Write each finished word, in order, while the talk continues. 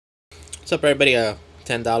What's up, everybody? $10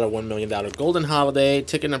 $1 million Golden Holiday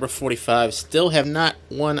ticket number 45. Still have not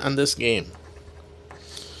won on this game.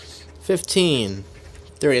 15,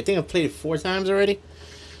 30. I think I've played it 4 times already.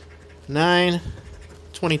 9,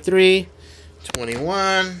 23,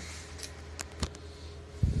 21,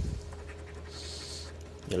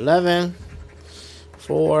 11,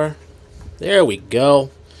 4. There we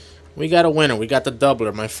go. We got a winner. We got the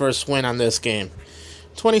doubler. My first win on this game.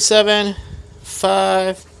 27,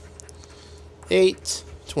 5, 8,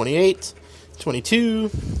 28, 22,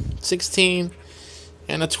 16,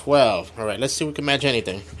 and a 12. Alright, let's see if we can match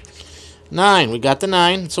anything. 9. We got the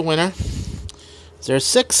 9. It's a winner. Is there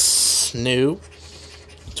 6? No.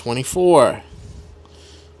 24.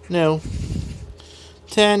 No.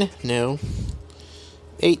 10. No.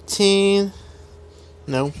 18.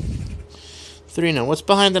 No. 3. No. What's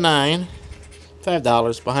behind the 9?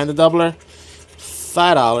 $5. Behind the doubler?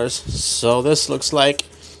 $5. So this looks like,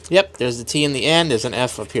 yep, there's the T in the end. There's an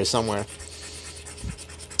F up here somewhere.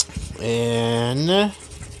 And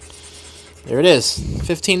there it is.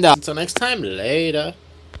 $15. Until next time, later.